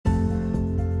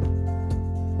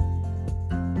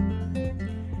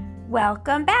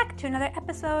Welcome back to another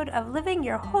episode of Living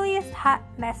Your Holiest Hot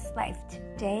Mess Life.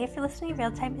 Today, if you're listening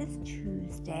real time, is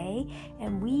Tuesday,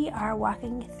 and we are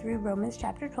walking through Romans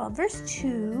chapter 12, verse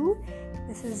 2.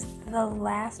 This is the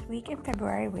last week in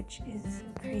February, which is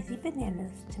crazy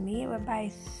bananas to me. It went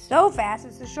by so fast.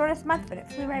 It's the shortest month, but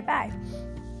it flew right by.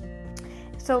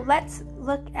 So let's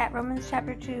look at Romans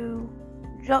chapter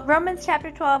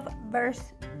 12, verse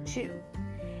 2.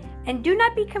 And do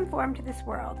not be conformed to this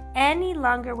world any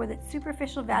longer with its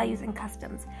superficial values and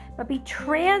customs, but be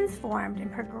transformed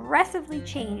and progressively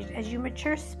changed as you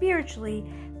mature spiritually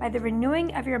by the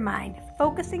renewing of your mind,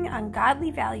 focusing on godly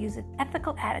values and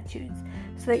ethical attitudes,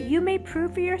 so that you may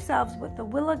prove for yourselves what the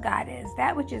will of God is,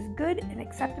 that which is good and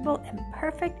acceptable and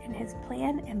perfect in His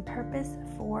plan and purpose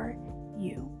for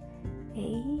you.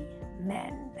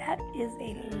 Amen. That is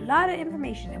a lot of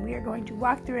information, and we are going to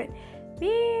walk through it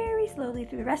very slowly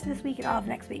through the rest of this week and all of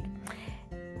next week.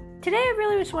 Today I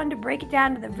really just wanted to break it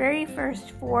down to the very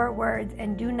first 4 words,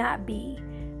 and do not be.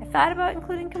 I thought about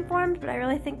including conformed, but I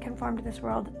really think conformed to this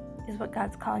world is what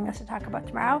God's calling us to talk about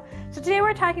tomorrow. So today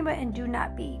we're talking about and do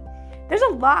not be. There's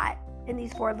a lot in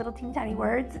these 4 little teeny tiny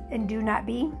words, and do not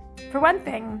be. For one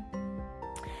thing,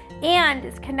 and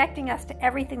is connecting us to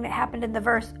everything that happened in the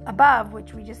verse above,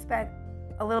 which we just spent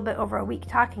a little bit over a week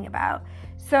talking about.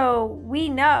 So we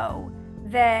know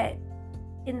that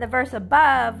in the verse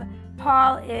above,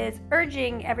 Paul is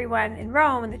urging everyone in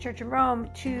Rome, in the church in Rome,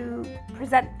 to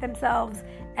present themselves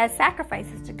as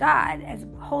sacrifices to God, as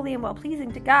holy and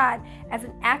well-pleasing to God, as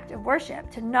an act of worship,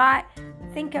 to not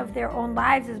think of their own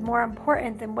lives as more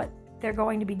important than what they're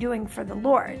going to be doing for the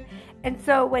Lord. And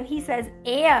so when he says,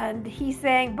 and, he's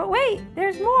saying, but wait,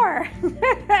 there's more.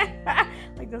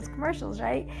 Like those commercials,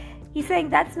 right? He's saying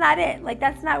that's not it. Like,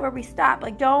 that's not where we stop.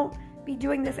 Like, don't be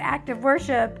doing this act of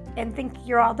worship and think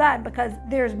you're all done, because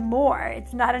there's more.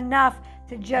 It's not enough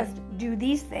to just do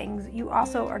these things. You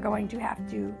also are going to have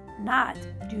to not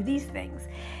do these things.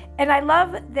 And I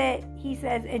love that he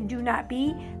says, and do not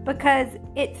be, because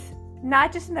it's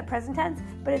not just in the present tense,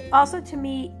 but it also, to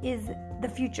me, is the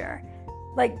future.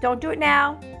 Like, don't do it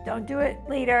now, don't do it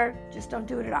later, just don't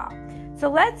do it at all. So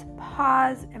let's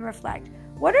pause and reflect.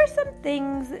 What are some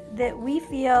things that we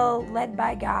feel led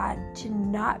by God to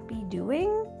not be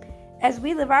doing as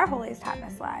we live our holiest hot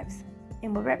mess lives?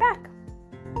 And we'll be right back.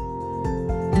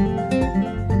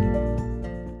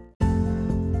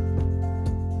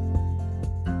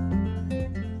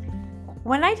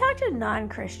 When I talk to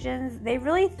non-Christians, they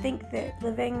really think that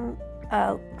living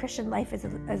a Christian life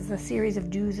is a series of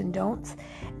do's and don'ts.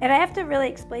 And I have to really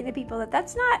explain to people that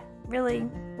that's not really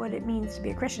what it means to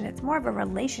be a Christian. It's more of a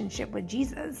relationship with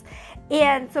Jesus.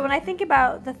 And so when I think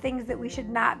about the things that we should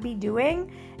not be doing,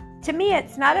 to me,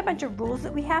 it's not a bunch of rules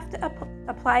that we have to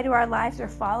apply to our lives or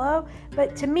follow,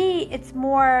 but to me, it's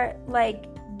more like,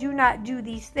 do not do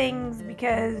these things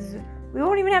because we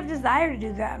won't even have desire to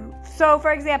do them. So,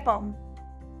 for example,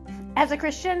 as a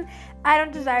Christian, I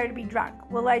don't desire to be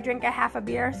drunk. Will I drink a half a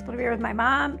beer, split a beer with my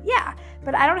mom? Yeah,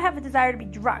 but I don't have a desire to be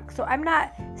drunk. So I'm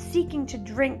not seeking to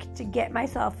drink to get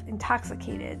myself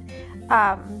intoxicated.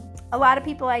 A lot of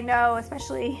people I know,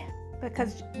 especially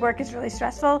because work is really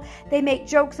stressful, they make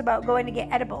jokes about going to get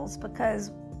edibles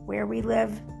because where we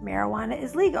live, marijuana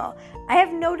is legal. I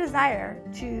have no desire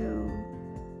to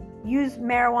use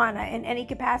marijuana in any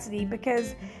capacity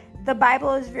because the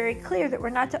Bible is very clear that we're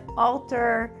not to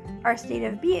alter our state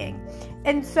of being.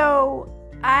 And so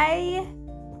I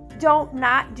don't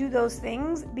not do those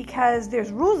things because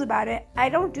there's rules about it. I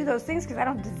don't do those things because I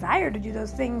don't desire to do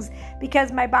those things,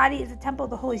 because my body is a temple of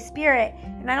the Holy Spirit,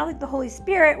 and I don't think the Holy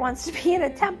Spirit wants to be in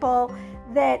a temple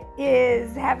that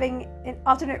is having an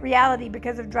alternate reality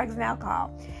because of drugs and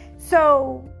alcohol.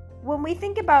 So when we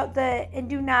think about the and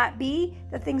do not be,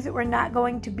 the things that we're not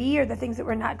going to be or the things that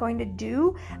we're not going to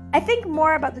do, I think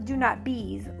more about the do not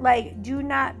be's. Like, do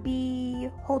not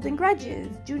be holding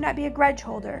grudges. Do not be a grudge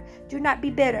holder. Do not be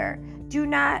bitter. Do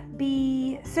not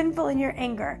be sinful in your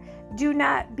anger. Do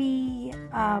not be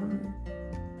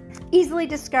easily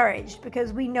discouraged,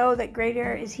 because we know that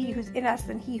greater is He who's in us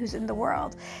than he who's in the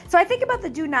world. So I think about the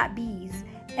do not be's.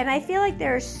 And I feel like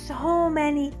there are so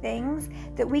many things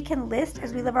that we can list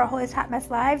as we live our holiest hot mess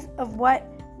lives of what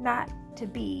not to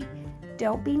be.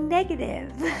 Don't be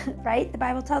negative, right? The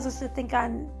Bible tells us to think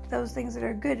on those things that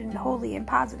are good and holy and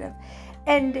positive.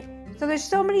 And so there's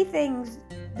so many things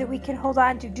that we can hold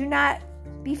on to. Do not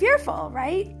be fearful,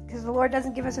 right? Because the Lord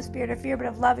doesn't give us a spirit of fear, but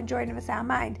of love and joy and of a sound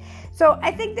mind. So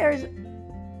I think there's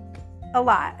a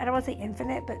lot. I don't want to say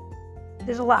infinite, but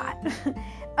there's a lot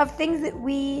of things that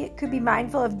we could be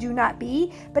mindful of do not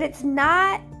be, but it's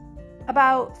not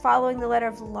about following the letter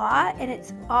of the law, and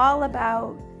it's all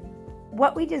about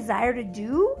what we desire to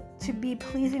do to be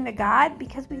pleasing to God,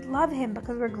 because we love him,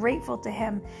 because we're grateful to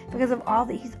him, because of all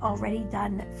that he's already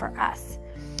done for us.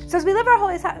 So as we live our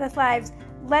holy, spotless lives,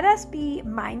 let us be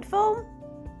mindful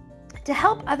to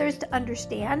help others to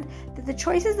understand that the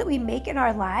choices that we make in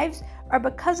our lives are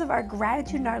because of our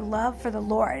gratitude and our love for the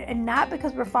Lord, and not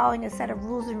because we're following a set of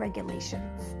rules and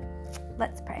regulations.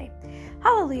 Let's pray.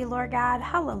 Hallelujah, Lord God.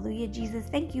 Hallelujah, Jesus.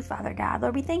 Thank you, Father God.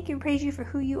 Lord, we thank you and praise you for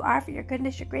who you are, for your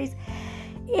goodness, your grace,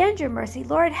 and your mercy.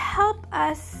 Lord, help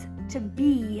us to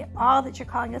be all that you're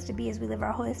calling us to be as we live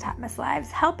our holiest, topmost lives.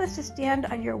 Help us to stand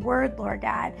on your word, Lord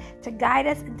God, to guide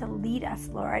us and to lead us,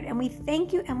 Lord. And we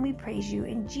thank you and we praise you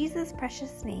in Jesus'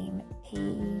 precious name.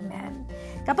 Amen.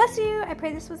 God bless you. I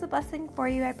pray this was a blessing for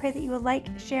you. I pray that you will like,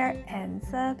 share, and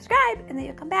subscribe, and that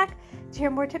you'll come back to hear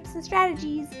more tips and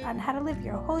strategies on how to live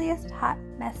your holiest hot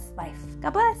mess life.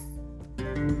 God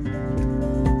bless.